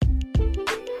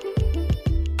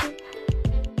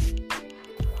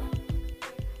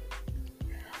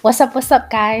What's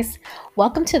up, guys?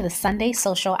 Welcome to the Sunday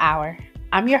Social Hour.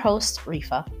 I'm your host,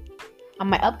 Rifa. On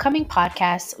my upcoming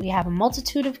podcast, we have a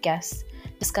multitude of guests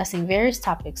discussing various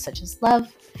topics such as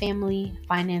love, family,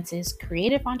 finances,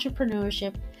 creative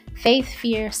entrepreneurship, faith,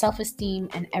 fear, self-esteem,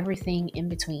 and everything in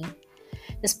between.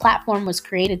 This platform was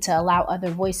created to allow other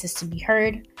voices to be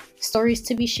heard, stories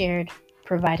to be shared,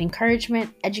 provide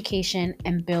encouragement, education,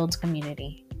 and build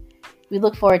community. We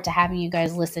look forward to having you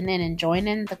guys listen in and join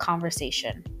in the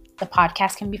conversation. The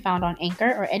podcast can be found on Anchor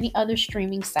or any other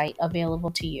streaming site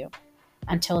available to you.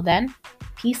 Until then,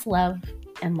 peace, love,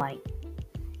 and light.